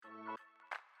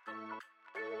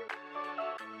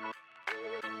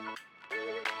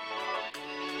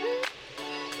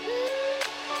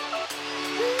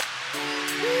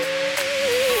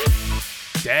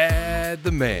Dad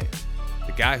the Man,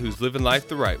 the guy who's living life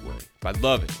the right way by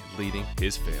loving and leading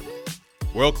his family.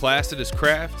 World class at his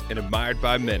craft and admired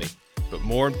by many, but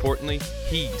more importantly,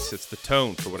 he sets the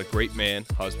tone for what a great man,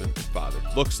 husband, and father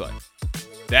looks like.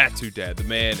 That's who Dad the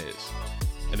Man is.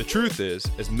 And the truth is,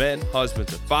 as men,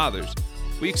 husbands, and fathers,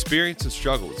 we experience and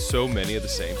struggle with so many of the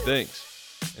same things.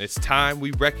 And it's time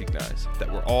we recognize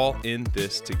that we're all in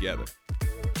this together.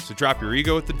 So drop your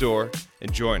ego at the door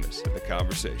and join us in the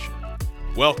conversation.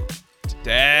 Welcome to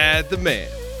Dad the Man.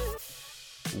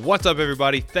 What's up,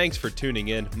 everybody? Thanks for tuning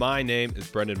in. My name is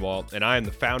Brendan Wall, and I am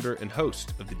the founder and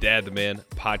host of the Dad the Man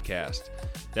podcast.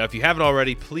 Now, if you haven't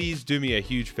already, please do me a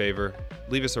huge favor.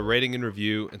 Leave us a rating and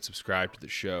review and subscribe to the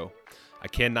show. I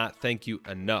cannot thank you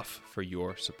enough for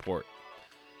your support.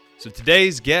 So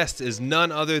today's guest is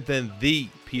none other than the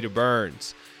Peter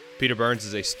Burns. Peter Burns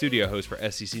is a studio host for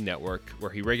SEC Network,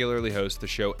 where he regularly hosts the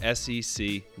show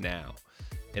SEC Now.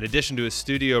 In addition to his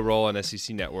studio role on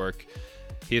SEC Network,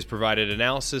 he has provided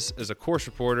analysis as a course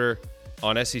reporter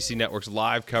on SEC Network's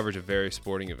live coverage of various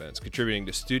sporting events, contributing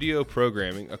to studio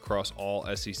programming across all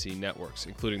SEC networks,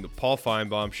 including the Paul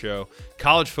Feinbaum Show,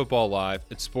 College Football Live,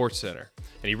 and SportsCenter.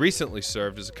 And he recently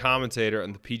served as a commentator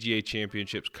on the PGA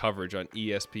Championships coverage on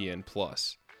ESPN+.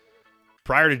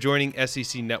 Prior to joining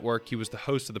SEC Network, he was the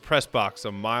host of the Press Box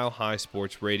on Mile High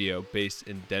Sports Radio based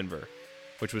in Denver,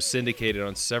 which was syndicated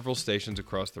on several stations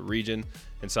across the region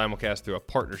and simulcast through a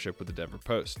partnership with the Denver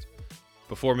Post.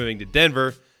 Before moving to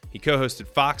Denver, he co-hosted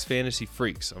Fox Fantasy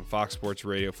Freaks on Fox Sports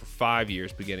Radio for 5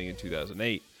 years beginning in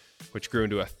 2008, which grew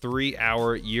into a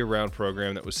 3-hour year-round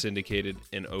program that was syndicated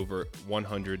in over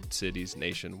 100 cities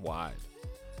nationwide.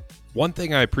 One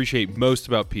thing I appreciate most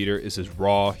about Peter is his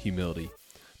raw humility.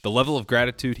 The level of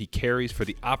gratitude he carries for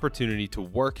the opportunity to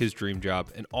work his dream job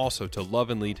and also to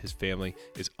love and lead his family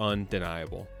is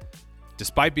undeniable.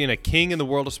 Despite being a king in the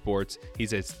world of sports,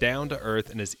 he's as down to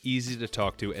earth and as easy to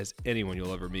talk to as anyone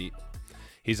you'll ever meet.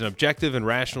 He's an objective and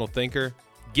rational thinker,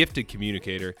 gifted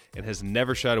communicator, and has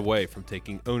never shied away from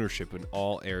taking ownership in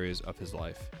all areas of his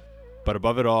life. But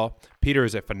above it all, Peter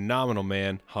is a phenomenal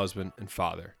man, husband, and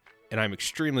father, and I'm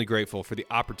extremely grateful for the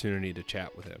opportunity to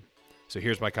chat with him. So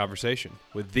here's my conversation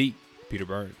with the Peter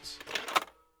Burns.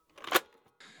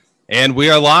 And we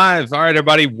are live. All right,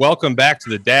 everybody, welcome back to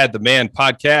the Dad the Man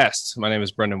podcast. My name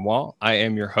is Brendan Wall. I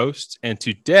am your host, and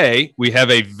today we have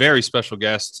a very special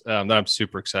guest that I'm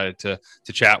super excited to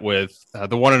chat with,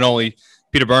 the one and only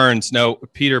Peter Burns. Now,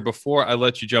 Peter, before I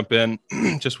let you jump in,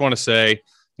 just want to say,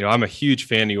 I'm a huge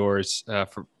fan of yours.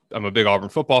 I'm a big Auburn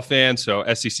football fan, so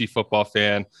SEC football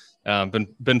fan.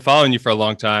 Been following you for a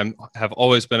long time. Have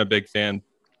always been a big fan.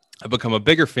 I've become a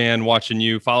bigger fan watching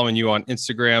you, following you on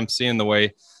Instagram, seeing the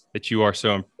way that you are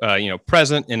so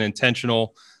present and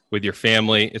intentional with your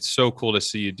family. It's so cool to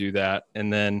see you do that.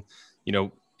 And then,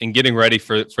 in getting ready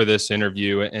for this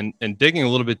interview and digging a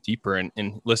little bit deeper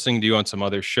and listening to you on some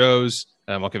other shows.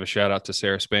 I'll give a shout out to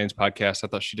Sarah Spain's podcast. I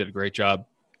thought she did a great job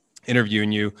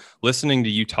interviewing you, listening to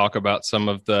you talk about some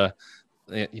of the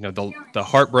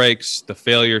heartbreaks, the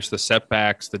failures, the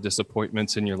setbacks, the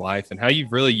disappointments in your life, and how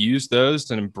you've really used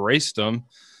those and embraced them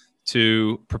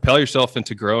to propel yourself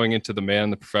into growing into the man,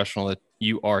 the professional that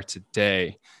you are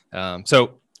today.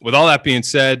 So with all that being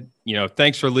said,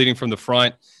 thanks for leading from the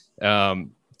front.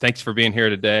 Thanks for being here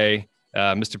today.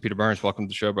 Mr. Peter Burns, welcome to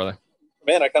the show, brother.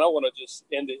 Man, I kind of want to just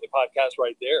end the podcast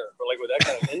right there, or like with that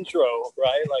kind of intro,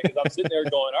 right? Like, cause I'm sitting there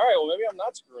going, all right, well, maybe I'm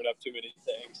not screwing up too many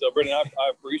things. So, Brendan, I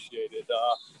appreciate it.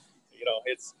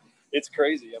 It's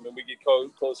crazy. I mean, we get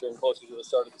closer and closer to the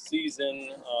start of the season.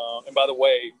 And by the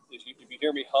way, if you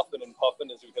hear me huffing and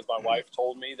puffing, it's because my wife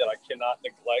told me that I cannot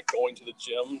neglect going to the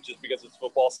gym just because it's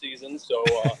football season. So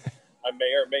I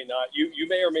may or may not. You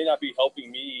may or may not be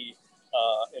helping me.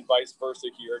 And vice versa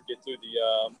here, get through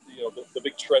the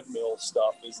big treadmill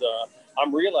stuff.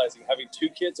 I'm realizing having 2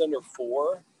 kids under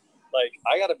 4, like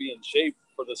I got to be in shape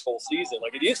for this whole season.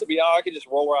 Like it used to be, I could just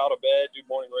roll out of bed, do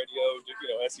morning radio,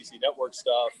 do SEC Network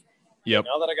stuff. Yep.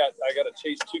 Now that I got to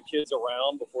chase 2 kids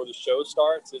around before the show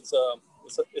starts, it's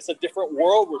a different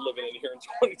world we're living in here in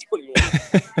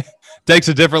 2021. Takes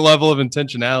a different level of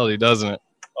intentionality, doesn't it?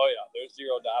 Oh yeah, there's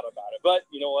zero doubt about it. But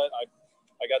you know what?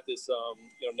 I got this,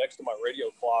 next to my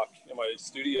radio clock in my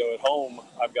studio at home,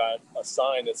 I've got a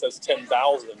sign that says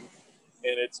 10,000, and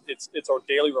it's our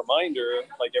daily reminder.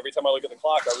 Like every time I look at the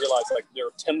clock, I realize like there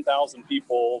are 10,000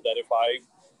 people that if I,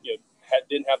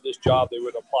 didn't have this job, they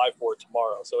would apply for it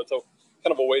tomorrow. So it's a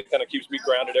kind of a way that kind of keeps me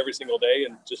grounded every single day,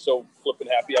 and just so flipping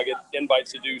happy. I get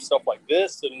invites to do stuff like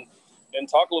this and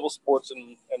talk a little sports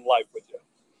and life with you.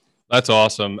 That's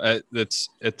awesome. It's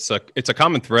a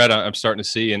common thread I'm starting to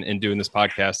see in doing this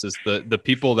podcast is the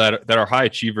people that are high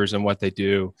achievers in what they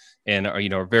do and are,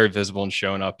 are very visible and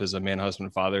showing up as a man, husband,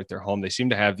 and father at their home. They seem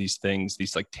to have these things,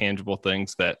 these like tangible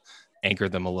things that anchor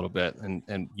them a little bit.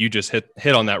 And you just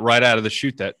hit on that right out of the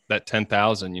chute, that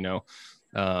 10,000,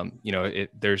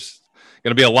 there's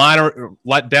going to be a line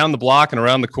down the block and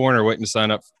around the corner waiting to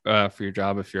sign up for your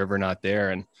job if you're ever not there.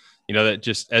 And, that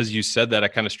just, as you said that,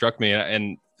 it kind of struck me.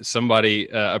 And somebody,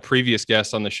 a previous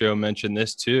guest on the show mentioned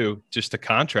this too, just to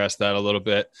contrast that a little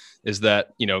bit, is that,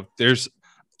 there's,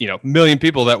 a million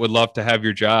people that would love to have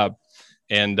your job.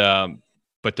 And,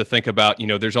 but to think about,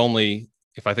 there's only,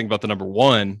 if I think about the number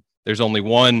one, there's only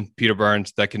one Peter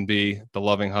Burns that can be the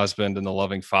loving husband and the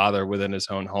loving father within his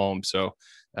own home. So,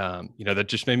 that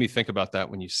just made me think about that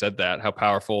when you said that, how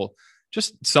powerful,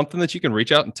 just something that you can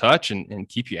reach out and touch and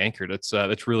keep you anchored.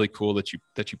 That's really cool that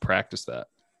you practice that.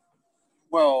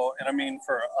 Well, and I mean,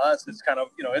 for us, it's kind of,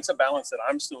 it's a balance that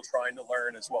I'm still trying to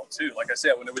learn as well, too. Like I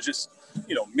said, when it was just,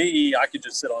 me, I could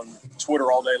just sit on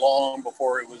Twitter all day long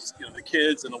before it was, the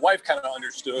kids, and the wife kind of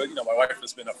understood. My wife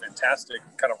has been a fantastic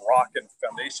kind of rock and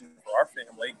foundation for our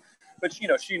family, but,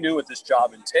 she knew what this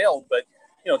job entailed. But,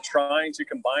 trying to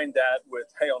combine that with,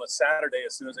 hey, on a Saturday,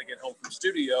 as soon as I get home from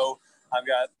studio, I've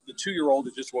got the 2-year-old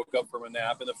that just woke up from a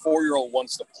nap and the 4-year-old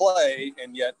wants to play,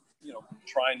 and yet,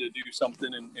 trying to do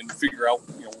something and figure out,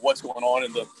 what's going on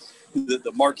in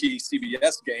the marquee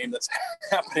CBS game that's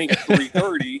happening at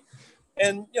 3:30.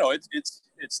 And,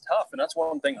 it's tough. And that's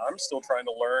one thing I'm still trying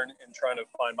to learn and trying to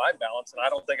find my balance. And I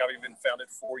don't think I've even found it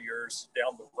 4 years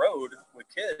down the road with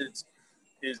kids,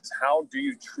 is how do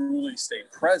you truly stay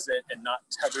present and not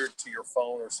tethered to your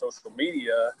phone or social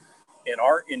media in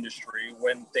our industry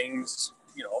when things,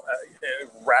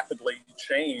 rapidly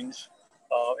change.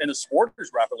 And the sport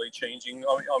is rapidly changing.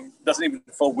 Doesn't even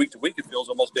feel week to week. It feels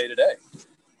almost day to day.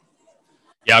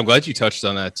 Yeah, I'm glad you touched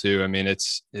on that too. I mean,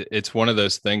 it's one of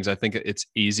those things. I think it's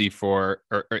easy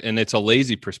and it's a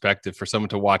lazy perspective for someone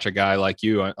to watch a guy like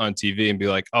you on TV and be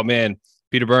like, oh man,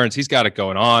 Peter Burns, he's got it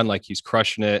going on. Like he's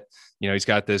crushing it. He's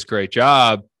got this great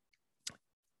job,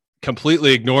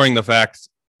 completely ignoring the fact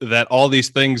that all these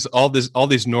things, all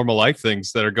these normal life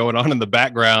things that are going on in the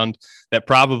background that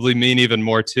probably mean even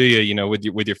more to you,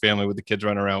 with your family, with the kids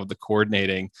running around, with the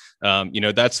coordinating,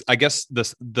 that's, I guess,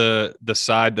 the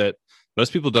side that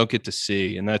most people don't get to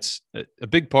see. And that's a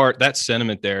big part. That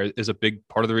sentiment there is a big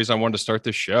part of the reason I wanted to start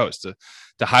this show, is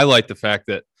to highlight the fact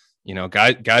that,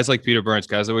 guys like Peter Burns,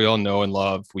 guys that we all know and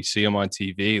love, we see them on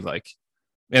TV, like,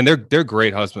 and they're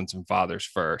great husbands and fathers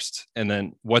first. And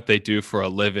then what they do for a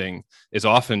living is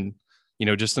often,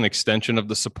 just an extension of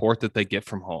the support that they get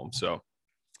from home. So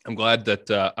I'm glad that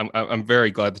I'm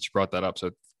very glad that you brought that up.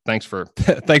 So thanks for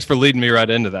leading me right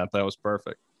into that. That was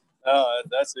perfect.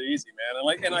 That's easy, man.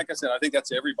 And like I said, I think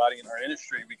that's everybody in our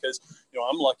industry, because,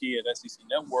 I'm lucky at SEC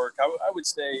Network. I would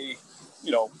say,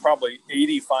 probably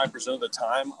 85% of the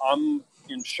time I'm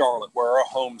in Charlotte, where our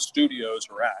home studios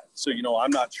are at. So,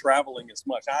 I'm not traveling as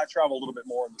much. I travel a little bit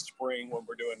more in the spring when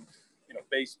we're doing,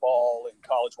 baseball and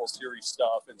College World Series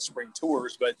stuff and spring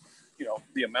tours. But,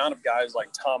 the amount of guys like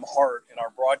Tom Hart and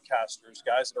our broadcasters,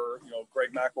 guys that are,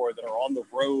 Greg McElroy, that are on the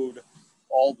road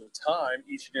all the time,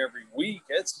 each and every week,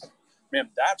 that's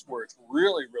where it's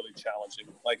really, really challenging.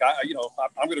 Like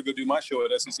I'm going to go do my show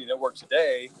at SEC Network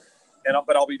today,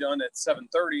 but I'll be done at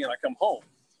 7:30 and I come home,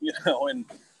 and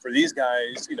for these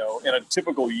guys, in a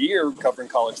typical year covering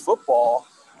college football,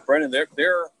 Brendan,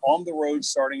 they're on the road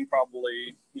starting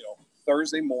probably,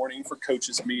 Thursday morning for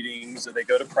coaches meetings, and they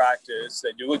go to practice,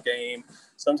 they do a game.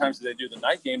 Sometimes they do the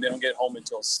night game. They don't get home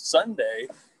until Sunday.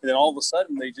 And then all of a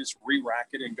sudden they just re-rack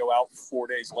it and go out 4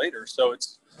 days later. So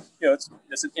it's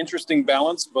an interesting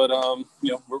balance, but,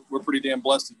 we're pretty damn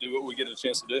blessed to do what we get a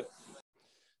chance to do.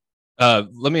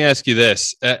 Let me ask you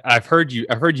this. I've heard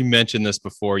you mention this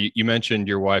before. You mentioned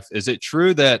your wife. Is it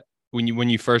true that when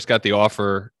you first got the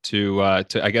offer to I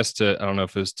don't know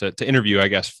if it was to interview, I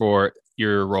guess, for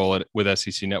your role with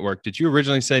SEC Network, did you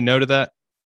originally say no to that?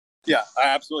 Yeah, I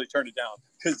absolutely turned it down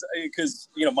because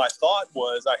my thought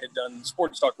was I had done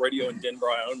sports talk radio in Denver.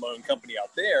 I owned my own company out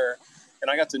there,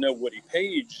 and I got to know Woody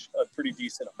Page a pretty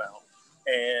decent amount.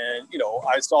 And,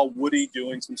 I saw Woody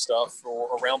doing some stuff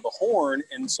around the horn.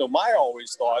 And so my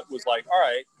always thought was like, all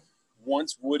right,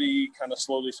 once Woody kind of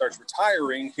slowly starts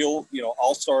retiring,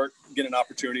 I'll start getting an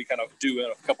opportunity, kind of do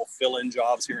a couple fill-in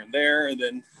jobs here and there. And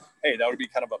then, hey, that would be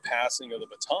kind of a passing of the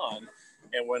baton.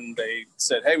 And when they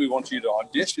said, hey, we want you to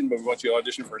audition, but we want you to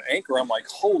audition for an anchor, I'm like,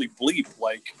 holy bleep.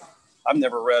 Like, I've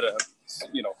never read a,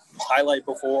 highlight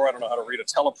before. I don't know how to read a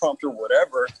teleprompter,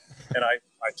 whatever. And I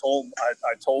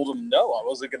told him no, I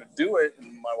wasn't going to do it.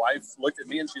 And my wife looked at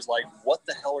me and she's like, "What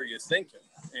the hell are you thinking?"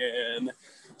 And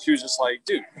she was just like,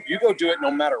 "Dude, you go do it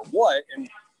no matter what." And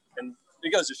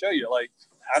it goes to show you, like,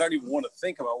 I don't even want to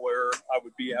think about where I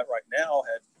would be at right now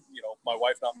had, my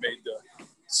wife not made the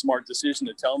smart decision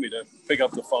to tell me to pick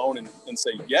up the phone and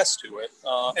say yes to it.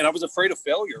 And I was afraid of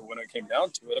failure when it came down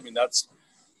to it. I mean, that's,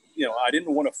 I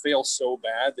didn't want to fail so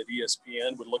bad that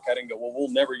ESPN would look at it and go, "Well, we'll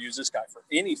never use this guy for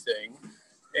anything."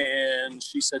 And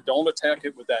she said, "Don't attack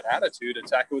it with that attitude.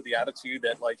 Attack it with the attitude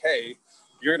that, like, hey,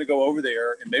 you're going to go over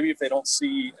there, and maybe if they don't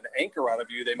see an anchor out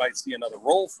of you, they might see another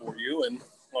role for you." And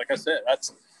like I said,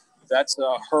 that's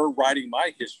her writing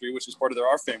my history, which is part of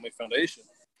our family foundation.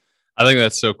 I think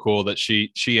that's so cool that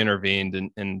she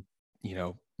intervened and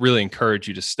really encouraged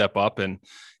you to step up and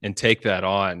take that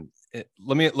on.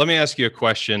 Let me ask you a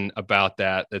question about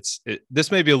that.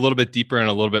 This may be a little bit deeper and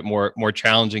a little bit more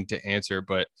challenging to answer,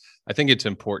 but I think it's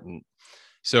important.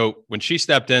 So when she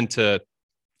stepped in to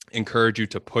encourage you,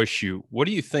 to push you, what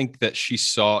do you think that she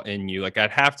saw in you? Like,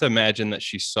 I'd have to imagine that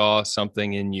she saw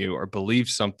something in you or believed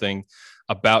something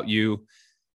about you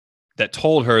that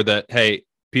told her that, hey,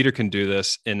 Peter can do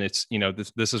this. And it's,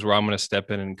 this is where I'm going to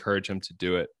step in and encourage him to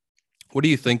do it. What do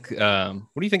you think?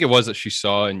 What do you think it was that she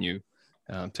saw in you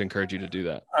to encourage you to do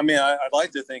that? I mean, I'd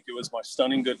like to think it was my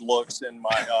stunning good looks and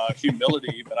my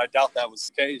humility, but I doubt that was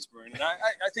the case, Bruce. And I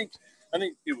think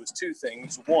it was two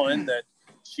things. One, that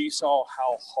she saw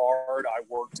how hard I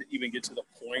worked to even get to the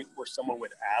point where someone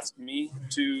would ask me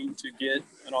to get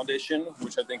an audition,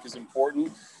 which I think is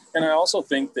important. And I also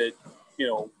think that,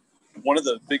 one of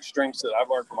the big strengths that I've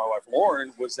learned from my wife,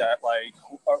 Lauren, was that, like,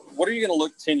 what are you going to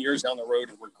look 10 years down the road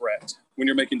and regret when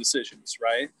you're making decisions,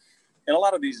 right? And a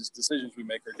lot of these decisions we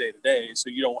make are day to day, so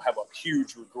you don't have a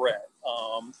huge regret.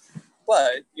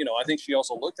 But, I think she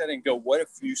also looked at it and go, what if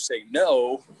you say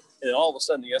no, and then all of a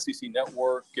sudden the SEC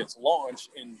network gets launched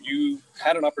and you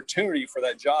had an opportunity for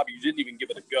that job, you didn't even give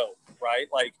it a go, right?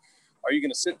 Like, are you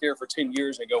going to sit there for 10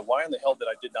 years and go, why in the hell did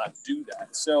I did not do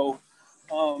that? So,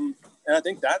 and I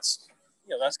think that's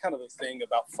kind of the thing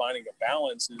about finding a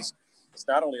balance is it's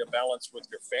not only a balance with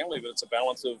your family, but it's a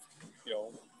balance of,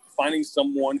 finding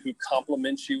someone who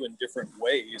complements you in different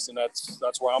ways. And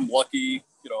that's where I'm lucky,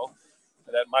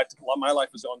 that my life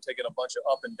is on taking a bunch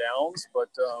of up and downs, but,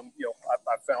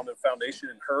 I found a foundation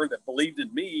in her that believed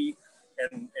in me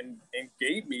and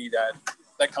gave me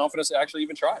that confidence to actually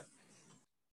even try.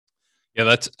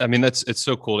 Yeah, it's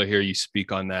so cool to hear you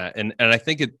speak on that. And I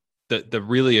think the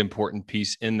really important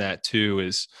piece in that too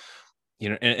is,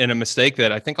 and a mistake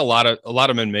that I think a lot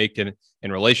of men make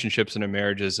in relationships and in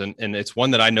marriages. And it's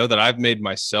one that I know that I've made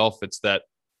myself. It's that,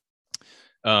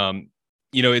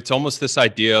 it's almost this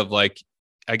idea of, like,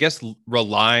 I guess,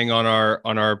 relying on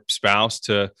our spouse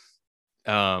to,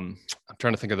 I'm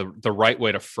trying to think of the right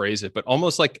way to phrase it, but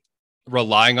almost like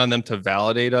relying on them to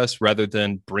validate us rather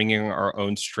than bringing our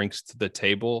own strengths to the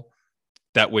table,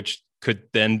 that which could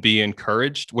then be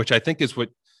encouraged, which I think is what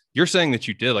you're saying that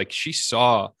you did. Like, she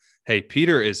saw, hey,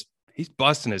 Peter he's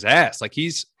busting his ass. Like,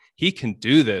 he can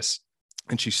do this.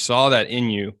 And she saw that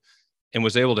in you and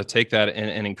was able to take that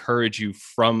and encourage you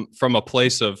from a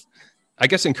place of, I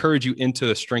guess, encourage you into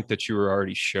the strength that you were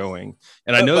already showing.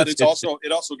 And I know but it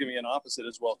also gave me an opposite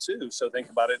as well too. So think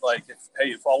about it, like,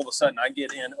 if all of a sudden I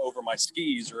get in over my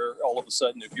skis, or all of a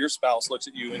sudden if your spouse looks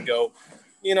at you and go,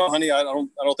 honey, I don't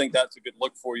think that's a good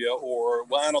look for you, or,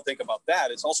 well, I don't think about that.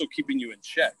 It's also keeping you in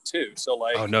check too. So,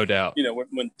 like, oh, no doubt,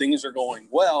 when things are going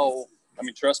well, I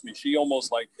mean, trust me, she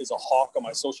almost, like, is a hawk on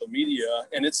my social media,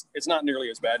 and it's not nearly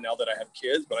as bad now that I have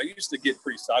kids, but I used to get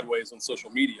pretty sideways on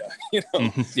social media, Yeah. I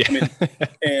mean,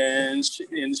 and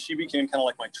she became kind of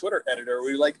like my Twitter editor.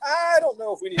 We were like, I don't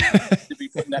know if we need to be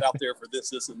putting that out there for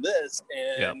this, and this.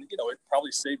 And, it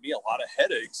probably saved me a lot of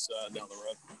headaches down the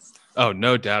road. Oh,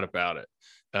 no doubt about it.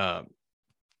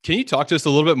 Can you talk to us a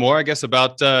little bit more, I guess,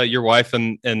 about your wife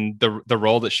and the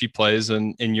role that she plays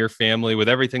in your family with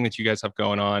everything that you guys have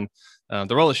going on,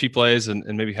 the role that she plays and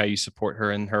maybe how you support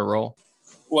her in her role?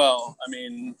 Well, I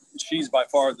mean, she's by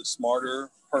far the smarter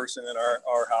person in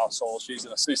our household. She's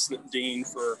an assistant dean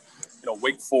for,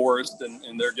 Wake Forest,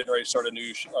 and they're getting ready to start a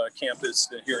new campus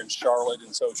here in Charlotte.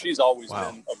 And so she's always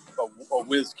been a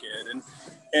whiz kid.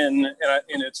 And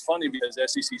it's funny because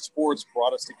SEC Sports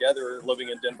brought us together living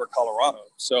in Denver, Colorado.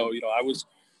 So,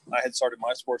 I had started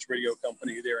my sports radio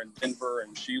company there in Denver,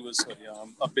 and she was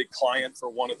a big client for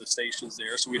one of the stations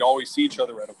there. So we'd always see each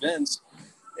other at events.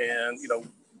 And,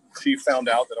 she found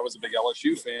out that I was a big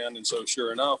LSU fan. And so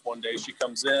sure enough, one day she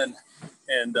comes in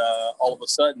And all of a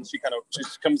sudden, she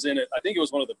just comes in I think it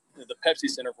was one of the Pepsi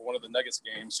Center for one of the Nuggets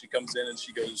games. She comes in and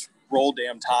she goes, "Roll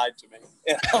Damn Tide" to me,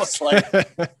 and I was like,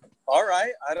 "All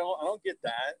right, I don't get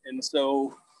that." And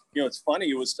so, it's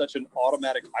funny. It was such an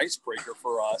automatic icebreaker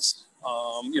for us.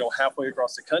 Halfway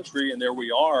across the country, and there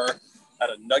we are at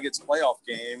a Nuggets playoff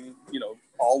game.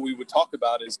 All we would talk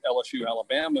about is LSU,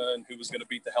 Alabama, and who was going to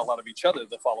beat the hell out of each other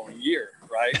the following year,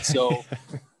 right? So.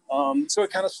 So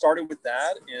it kind of started with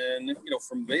that. And,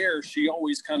 from there, she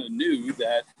always kind of knew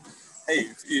that, hey,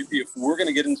 if we're going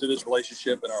to get into this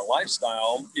relationship and our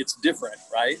lifestyle, it's different,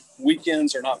 right?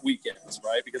 Weekends are not weekends,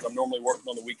 right? Because I'm normally working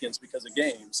on the weekends because of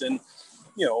games. And,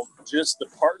 just the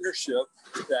partnership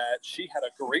that she had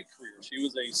a great career. She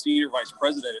was a senior vice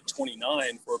president at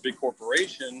 29 for a big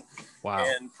corporation. Wow.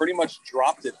 And pretty much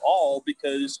dropped it all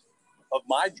because of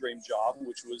my dream job,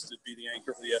 which was to be the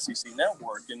anchor for the SEC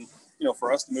network. And,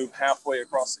 for us to move halfway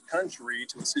across the country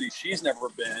to a city she's never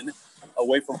been,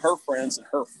 away from her friends and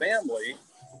her family,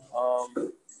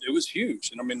 it was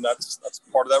huge. And I mean, that's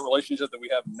part of that relationship that we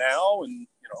have now. And,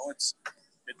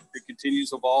 it continues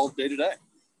to evolve day to day.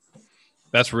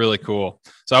 That's really cool.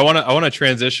 So I want to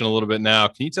transition a little bit now.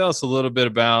 Can you tell us a little bit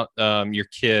about your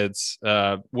kids,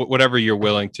 whatever you're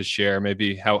willing to share,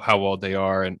 maybe how old they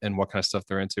are and what kind of stuff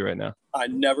they're into right now? I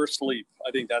never sleep. I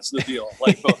think that's the deal.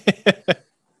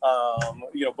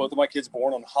 Both of my kids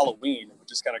born on Halloween, which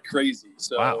is kind of crazy.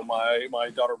 So wow. My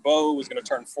daughter Bo was going to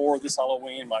turn 4 this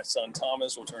Halloween. My son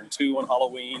Thomas will turn 2 on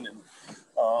Halloween. And,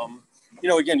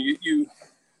 again,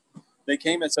 they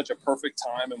came at such a perfect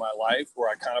time in my life where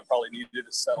I kind of probably needed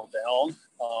to settle down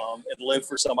and live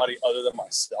for somebody other than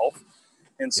myself.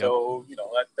 And so,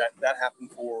 that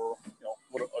happened for,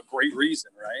 what a great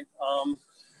reason, right?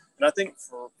 And I think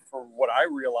for what I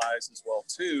realized as well,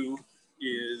 too,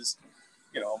 is,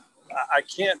 I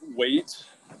can't wait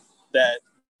that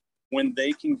when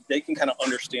they can kind of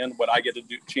understand what I get to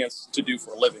chance to do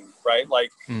for a living, right?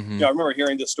 Like, I remember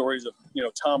hearing the stories of,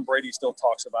 Tom Brady still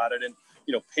talks about it. And,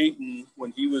 Peyton,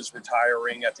 when he was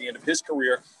retiring at the end of his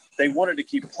career, they wanted to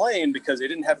keep playing because they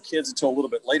didn't have kids until a little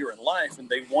bit later in life. And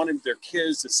they wanted their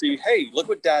kids to see, hey, look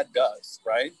what dad does,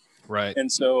 right? Right. And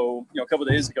so, a couple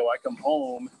of days ago, I come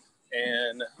home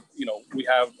and, we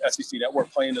have SEC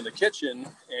Network playing in the kitchen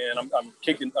and I'm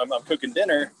cooking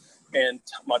dinner. And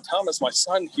Thomas, my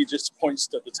son, he just points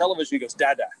to the television. He goes,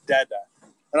 Dad.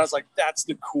 And I was like, that's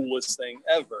the coolest thing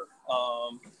ever.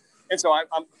 And so I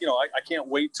can't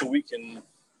wait till we can,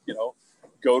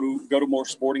 go to more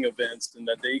sporting events and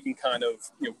that they can kind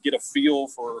of, get a feel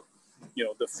for,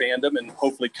 the fandom and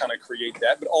hopefully kind of create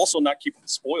that, but also not keep them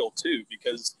spoiled too,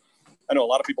 because I know a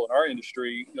lot of people in our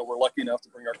industry, we're lucky enough to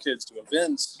bring our kids to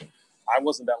events. I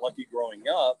wasn't that lucky growing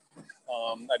up.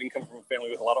 I didn't come from a family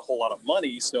with a whole lot of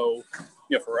money. So,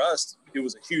 for us, it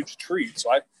was a huge treat.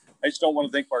 So I just don't want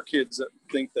to think our kids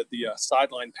think that the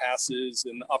sideline passes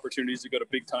and opportunities to go to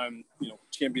big time,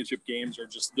 championship games are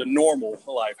just the normal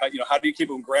life. How do you keep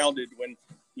them grounded when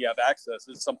you have access?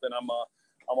 It's something I'm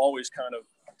always kind of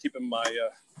keeping my,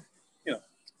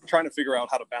 trying to figure out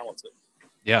how to balance it.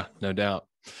 Yeah, no doubt.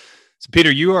 So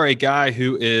Peter, you are a guy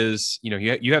who is,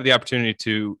 you have the opportunity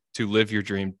to live your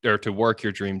dream or to work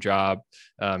your dream job.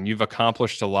 You've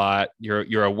accomplished a lot.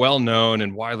 You're a well-known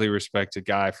and widely respected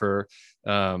guy for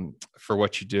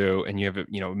what you do. And you have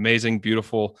amazing,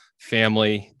 beautiful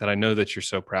family that I know that you're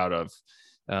so proud of.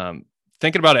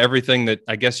 Thinking about everything that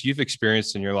I guess you've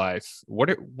experienced in your life, what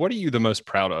are you the most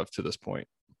proud of to this point?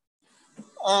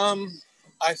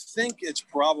 I think it's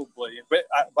probably,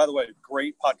 by the way,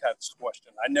 great podcast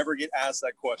question. I never get asked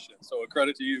that question. So a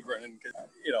credit to you, Brennan.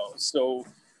 So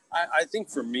I think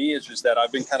for me, it's just that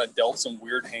I've been kind of dealt some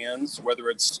weird hands,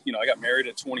 whether it's, I got married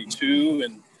at 22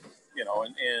 and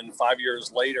 5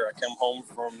 years later, I come home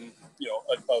from,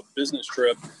 a business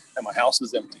trip and my house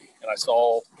is empty. And I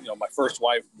saw, my first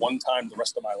wife one time the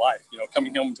rest of my life,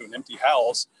 coming home to an empty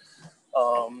house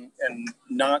and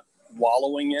not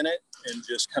wallowing in it and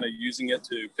just kind of using it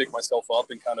to pick myself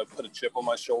up and kind of put a chip on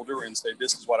my shoulder and say,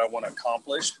 this is what I want to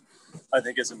accomplish. I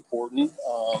think is important.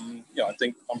 I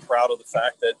think I'm proud of the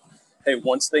fact that, hey,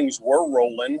 once things were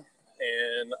rolling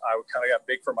and I kind of got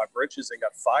big for my britches and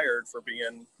got fired for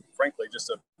being, frankly, I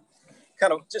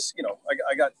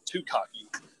got too cocky.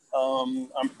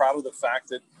 I'm proud of the fact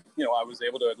that, I was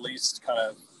able to at least kind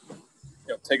of,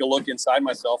 take a look inside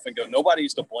myself and go,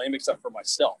 nobody's to blame except for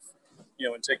myself.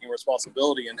 And taking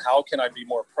responsibility and how can I be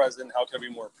more present? How can I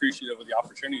be more appreciative of the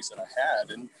opportunities that I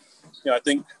had? And, I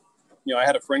think, I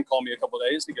had a friend call me a couple of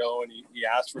days ago and he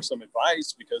asked for some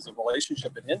advice because the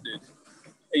relationship had ended,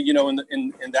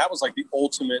 and that was like the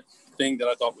ultimate thing that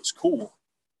I thought was cool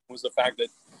was the fact that,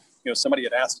 somebody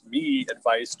had asked me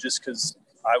advice just because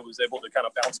I was able to kind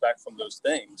of bounce back from those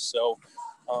things. So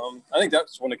I think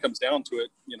that's when it comes down to it,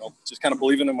 just kind of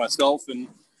believing in myself and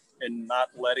not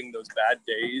letting those bad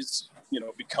days,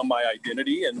 become my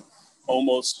identity, and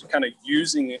almost kind of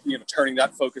using it, turning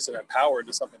that focus and that power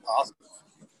into something positive.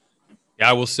 Yeah,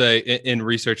 I will say in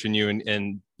researching you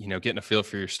and getting a feel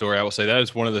for your story, I will say that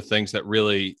is one of the things that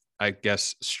really, I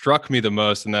guess, struck me the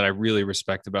most and that I really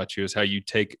respect about you is how you've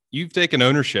taken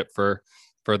ownership for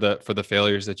the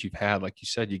failures that you've had. Like you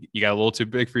said, you got a little too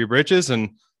big for your britches,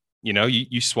 and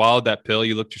you swallowed that pill,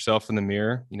 you looked yourself in the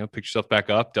mirror, picked yourself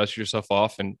back up, dusted yourself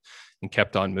off, and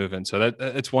kept on moving. So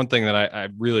it's one thing that I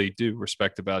really do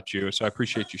respect about you. So I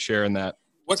appreciate you sharing that.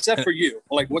 What's that for you?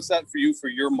 Like, what's that for you for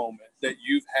your moment that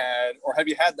you've had, or have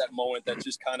you had that moment that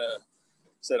just kind of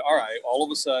said, all right, all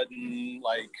of a sudden,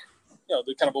 like,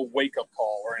 the kind of a wake up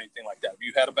call or anything like that? Have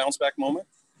you had a bounce back moment?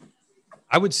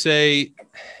 I would say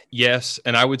yes.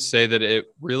 And I would say that it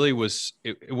really was,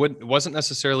 it wasn't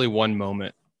necessarily one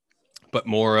moment, but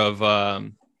more of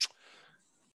the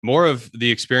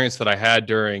experience that I had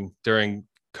during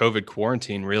COVID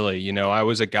quarantine. Really, I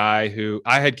was a guy who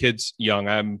I had kids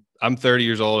young. I'm 30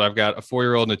 years old. I've got a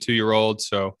 4-year-old and a 2-year-old.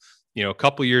 So, a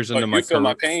couple years into my career. You feel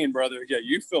my pain, brother. Yeah,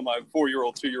 you feel my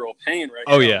 4-year-old, 2-year-old pain right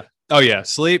now. Yeah. Oh yeah.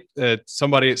 Sleep.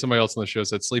 Somebody else on the show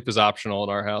said sleep is optional at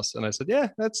our house. And I said, yeah,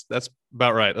 that's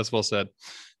about right. That's well said.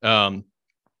 So,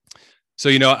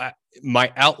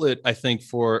 my outlet, I think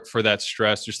for that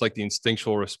stress, just like the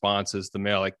instinctual response is the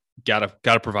male, like gotta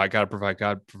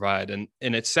provide. And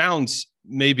it sounds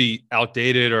maybe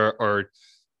outdated or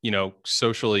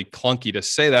socially clunky to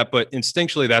say that, but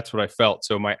instinctually that's what I felt.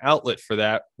 So my outlet for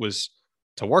that was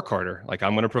to work harder. Like,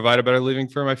 I'm going to provide a better living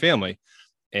for my family.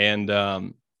 And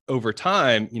over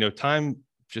time, time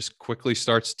just quickly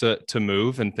starts to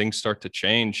move and things start to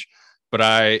change. But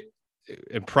I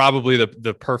am probably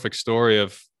the perfect story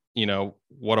of,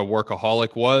 what a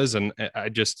workaholic was. And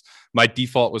my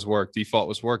default was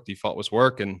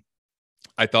work. And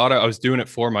I thought I was doing it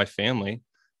for my family.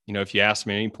 If you asked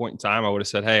me at any point in time, I would have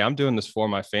said, hey, I'm doing this for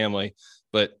my family.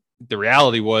 But the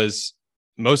reality was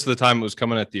most of the time it was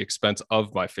coming at the expense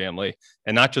of my family,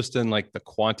 and not just in like the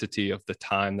quantity of the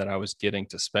time that I was getting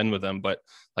to spend with them, but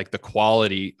like the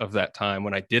quality of that time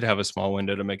when I did have a small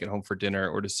window to make it home for dinner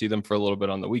or to see them for a little bit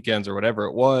on the weekends or whatever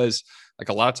it was. Like,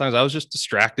 a lot of times I was just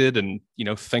distracted and,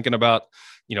 thinking about,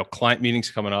 client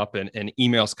meetings coming up and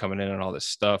emails coming in and all this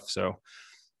stuff. So,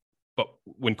 but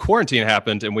when quarantine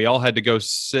happened and we all had to go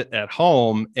sit at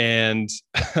home and,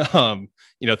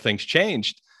 things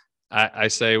changed, I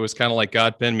say it was kind of like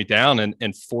God pinned me down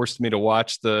and forced me to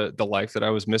watch the life that I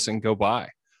was missing go by.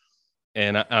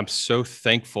 And I'm so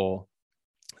thankful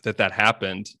that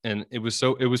happened. And it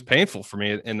was painful for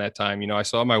me in that time. I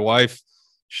saw my wife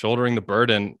shouldering the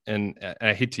burden, and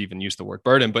I hate to even use the word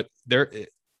burden, but the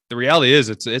reality is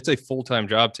it's a full-time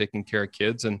job taking care of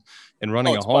kids and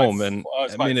running a home.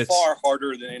 It's far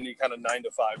harder than any kind of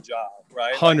 9-to-5 job,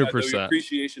 right? 100%. Like, the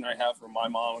appreciation I have for my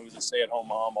mom, who was a stay-at-home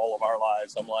mom all of our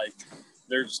lives, I'm like,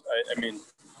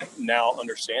 now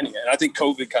understanding it. And I think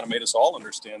COVID kind of made us all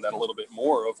understand that a little bit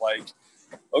more of like,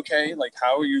 okay, like,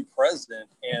 how are you present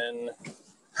and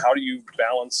how do you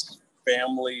balance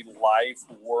family, life,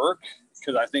 work?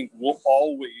 Because I think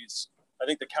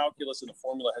the calculus and the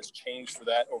formula has changed for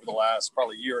that over the last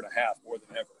probably year and a half more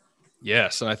than ever.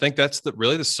 Yes. And I think that's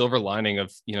really the silver lining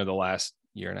of, the last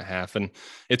year and a half. And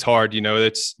it's hard,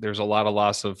 there's a lot of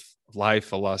loss of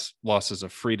life, losses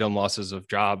of freedom, losses of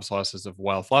jobs, losses of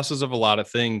wealth, losses of a lot of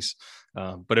things.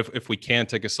 But if we can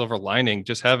take a silver lining,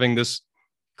 just having this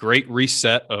great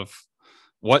reset of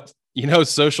what,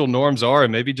 social norms are,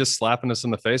 and maybe just slapping us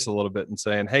in the face a little bit and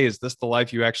saying, hey, is this the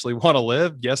life you actually want to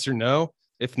live? Yes or no?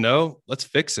 If no, let's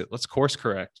fix it. Let's course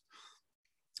correct.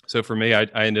 So for me, I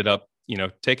ended up,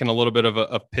 taking a little bit of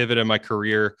a pivot in my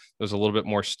career. It was a little bit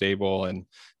more stable, and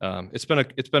it's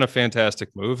been a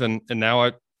fantastic move. And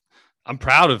now I'm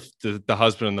proud of the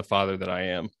husband and the father that I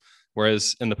am.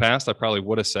 Whereas in the past, I probably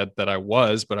would have said that I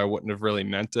was, but I wouldn't have really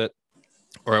meant it,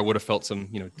 or I would have felt some,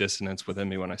 dissonance within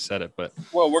me when I said it. But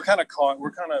we're kind of taught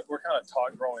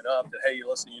growing up that, hey,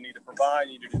 listen, you need to provide,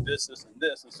 you need to do this, and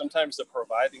this. And sometimes the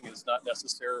providing is not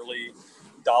necessarily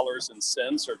dollars and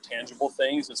cents or tangible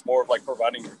things. It's more of like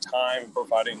providing your time,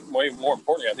 providing, way more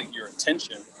importantly, I think, your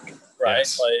attention, right?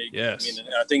 Yes. Yes. And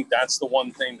I think that's the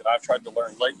one thing that I've tried to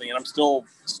learn lately, and I'm still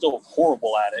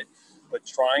horrible at it, but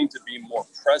trying to be more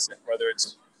present, whether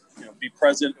it's, be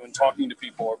present when talking to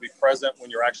people or be present when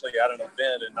you're actually at an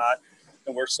event,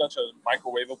 and we're such a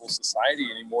microwavable society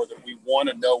anymore that we want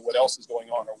to know what else is going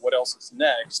on or what else is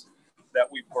next, that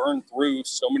we burn through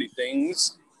so many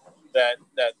things that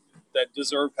that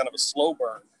deserve kind of a slow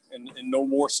burn, and no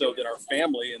more so than our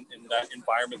family in that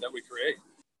environment that we create.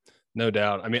 No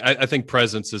doubt. I mean, I think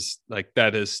presence is like,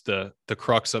 that is the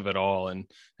crux of it all.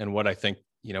 And what I think,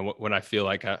 you know, when I feel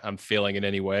like I'm failing in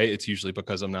any way, it's usually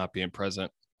because I'm not being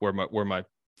present where my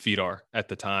feet are at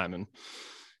the time. And,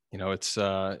 you know, it's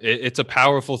a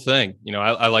powerful thing. You know,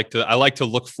 I like to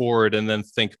look forward and then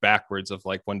think backwards of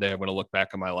like, one day I'm going to look back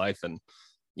on my life and,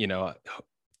 you know,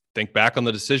 think back on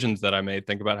the decisions that I made,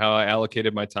 think about how I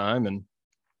allocated my time. And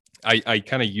I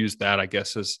kind of use that, I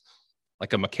guess, as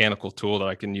like a mechanical tool that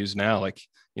I can use now. Like,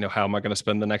 you know, how am I going to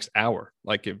spend the next hour?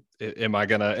 Like, am I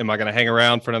going to hang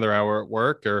around for another hour at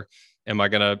work, or am I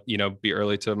going to, you know, be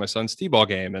early to my son's t-ball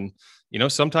game? And, you know,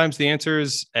 sometimes the answer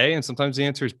is A and sometimes the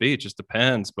answer is B. It just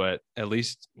depends. But at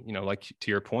least, you know, like to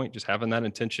your point, just having that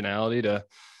intentionality to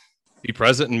be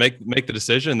present and make the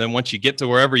decision. And then once you get to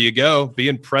wherever you go,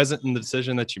 being present in the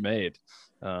decision that you made.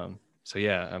 So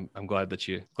yeah, I'm glad that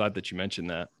you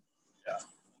mentioned that. Yeah.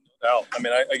 No, I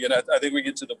mean, I think we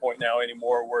get to the point now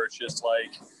anymore where it's just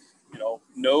like, you know,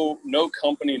 no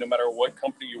company, no matter what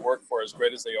company you work for, as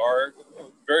great as they are,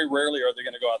 very rarely are they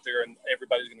going to go out there and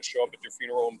everybody's going to show up at your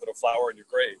funeral and put a flower in your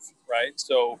grave, right?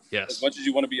 So yes. As much as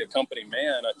you want to be a company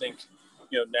man, I think,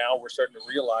 you know, now we're starting to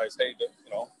realize, hey, that,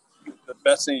 you know, the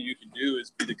best thing you can do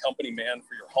is be the company man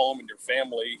for your home and your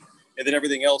family, and then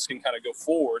everything else can kind of go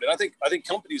forward. And I think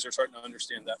companies are starting to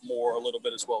understand that more a little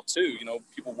bit as well too. You know,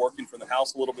 people working from the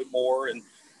house a little bit more, and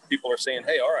people are saying,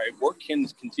 hey, all right, work can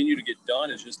continue to get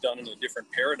done. It's just done in a different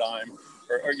paradigm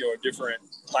or you know, a different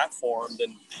platform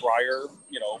than prior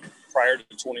to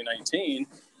 2019.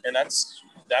 And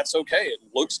that's okay. It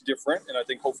looks different. And I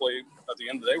think hopefully at the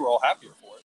end of the day, we're all happier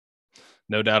for it.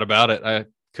 No doubt about it. I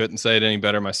couldn't say it any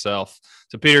better myself.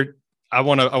 So Peter, I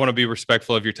want to be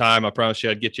respectful of your time. I promised you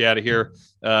I'd get you out of here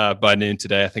by noon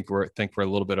today. I think we're a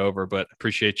little bit over, but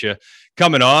appreciate you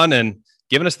coming on and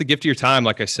giving us the gift of your time.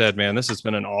 Like I said, man, this has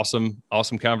been an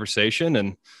awesome conversation,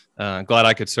 and glad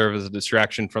I could serve as a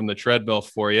distraction from the treadmill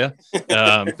for you.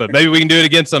 But maybe we can do it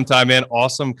again sometime, man.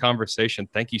 Awesome conversation.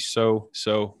 Thank you so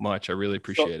much. I really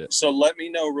appreciate it. So let me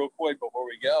know real quick before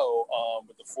we go,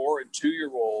 with the 4 and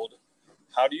 2-year-old,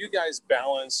 how do you guys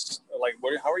balance, like,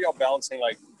 how are y'all balancing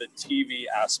like the TV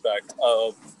aspect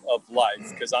of life?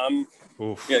 Because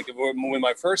when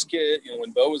my first kid, you know,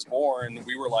 when Bo was born,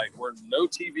 we were like, we're no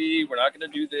TV, we're not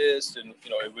going to do this. And, you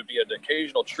know, it would be an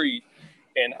occasional treat.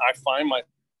 And I find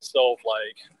myself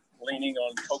like leaning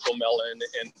on Coco Melon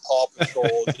and Paw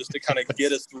Patrol just to kind of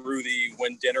get us through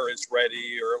when dinner is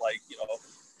ready, or like, you know,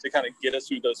 to kind of get us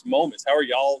through those moments. How are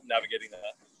y'all navigating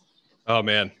that? Oh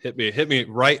man, hit me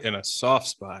right in a soft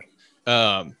spot.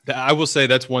 I will say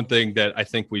that's one thing that I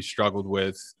think we struggled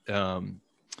with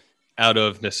out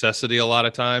of necessity a lot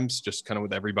of times, just kind of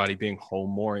with everybody being home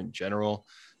more in general.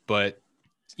 But,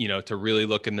 you know, to really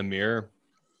look in the mirror,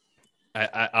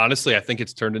 I honestly, I think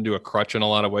it's turned into a crutch in a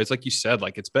lot of ways. Like you said,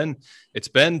 like it's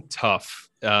been tough.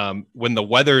 When the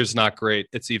weather is not great,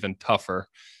 it's even tougher.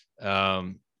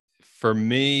 For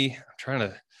me, I'm trying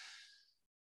to,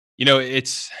 you know,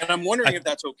 and I'm wondering if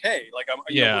that's okay. Like,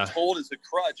 we're told it's a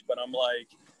crutch, but I'm like,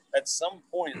 at some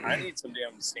point, I need some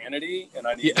damn sanity, and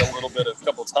I need a little bit of a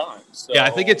couple times. So, yeah,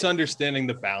 I think it's understanding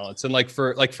the balance. And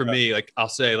for me, like I'll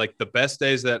say, like the best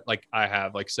days that like I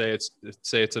have, like say it's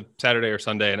a Saturday or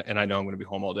Sunday, and I know I'm going to be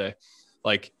home all day.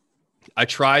 Like I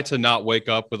try to not wake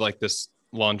up with like this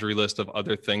laundry list of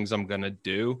other things I'm going to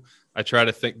do. I try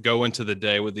to go into the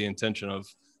day with the intention of,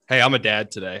 hey, I'm a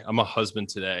dad today. I'm a husband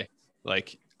today.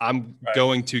 Like I'm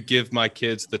going to give my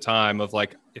kids the time of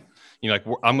like, you know, like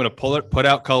I'm going to put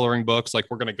out coloring books. Like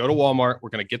we're going to go to Walmart. We're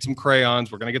going to get some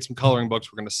crayons. We're going to get some coloring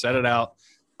books. We're going to set it out.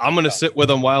 I'm going to sit with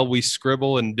them while we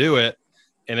scribble and do it.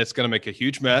 And it's going to make a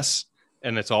huge mess,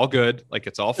 and it's all good. Like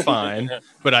it's all fine.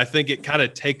 But I think it kind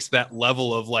of takes that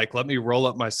level of like, let me roll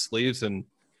up my sleeves and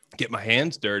get my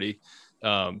hands dirty.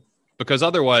 Because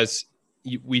otherwise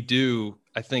we do,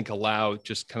 I think, allow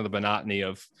just kind of the monotony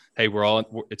of, hey,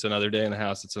 it's another day in the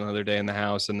house. It's another day in the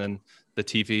house. And then the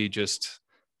TV just,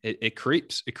 it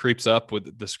creeps up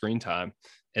with the screen time.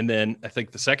 And then I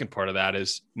think the second part of that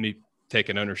is me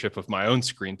taking ownership of my own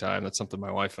screen time. That's something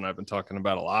my wife and I've been talking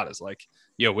about a lot, is like,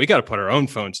 we got to put our own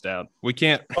phones down. We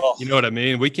can't, you know what I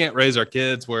mean? We can't raise our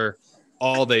kids where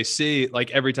all they see,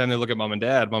 like every time they look at mom and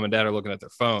dad are looking at their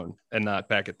phone and not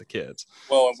back at the kids.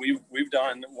 Well, we've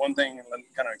done one thing,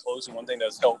 kind of closing, one thing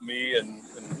that's helped me, and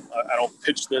I don't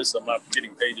pitch this, I'm not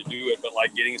getting paid to do it, but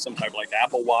like getting some type of like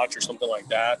Apple Watch or something like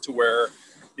that, to where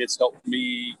it's helped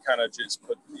me kind of just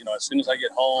put, you know, as soon as I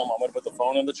get home, I'm going to put the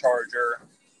phone on the charger.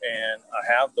 and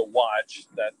I have the watch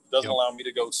that doesn't allow me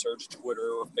to go search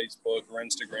Twitter or Facebook or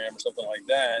Instagram or something like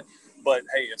that. But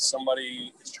hey, if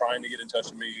somebody is trying to get in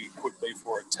touch with me quickly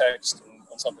for a text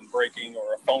on something breaking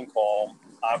or a phone call,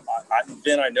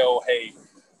 then I know, hey,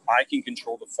 I can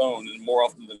control the phone. And more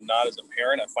often than not, as a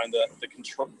parent, I find that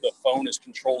the phone is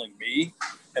controlling me.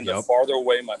 And the farther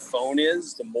away my phone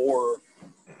is, the more,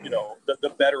 the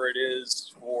better it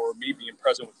is for me being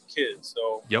present with the kids.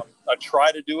 So I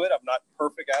try to do it. I'm not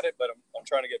perfect at it, but I'm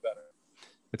trying to get better.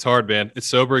 It's hard, man. It's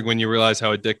sobering when you realize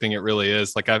how addicting it really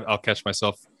is. Like I'll catch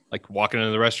myself like walking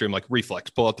into the restroom, like reflex,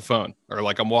 pull out the phone, or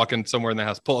like I'm walking somewhere in the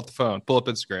house, pull out the phone, pull up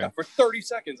Instagram. Yeah, for 30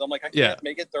 seconds. I'm like, I can't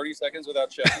make it 30 seconds without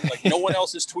checking. Like no one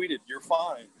else has tweeted. You're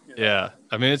fine. Yeah.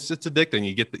 I mean, it's addicting.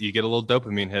 You get a little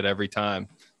dopamine hit every time.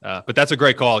 But that's a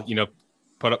great call.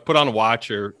 Put on a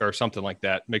watch or something like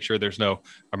that. Make sure there's no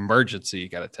emergency you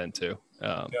got to tend to.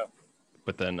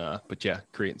 But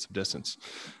creating some distance.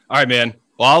 All right, man.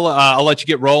 Well, I'll let you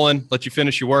get rolling, let you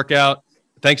finish your workout.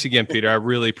 Thanks again, Peter. I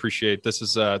really appreciate it. This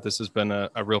has been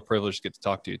a real privilege to get to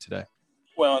talk to you today.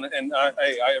 Well, and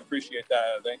I appreciate that.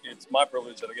 I think it's my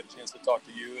privilege that I get a chance to talk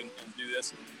to you and do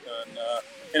this,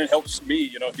 and it helps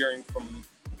me, hearing from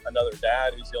another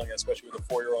dad who's dealing, especially with a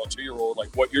 4-year-old, 2-year-old,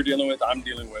 like what you're dealing with, I'm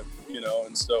dealing with,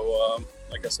 and so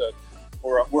like I said,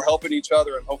 we're helping each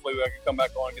other, and hopefully I can come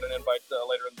back on and get an invite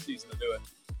later in the season to do it.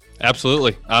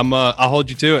 Absolutely. I'll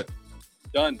hold you to it.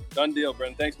 Done deal,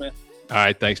 Brendan. Thanks, man. All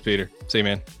right. Thanks, Peter. See you,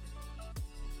 man.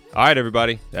 All right,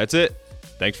 everybody. That's it.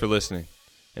 Thanks for listening.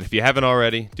 And if you haven't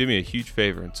already, do me a huge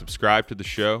favor and subscribe to the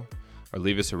show or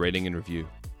leave us a rating and review.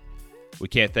 We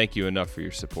can't thank you enough for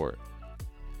your support.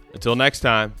 Until next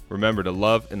time, remember to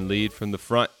love and lead from the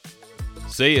front.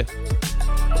 See ya.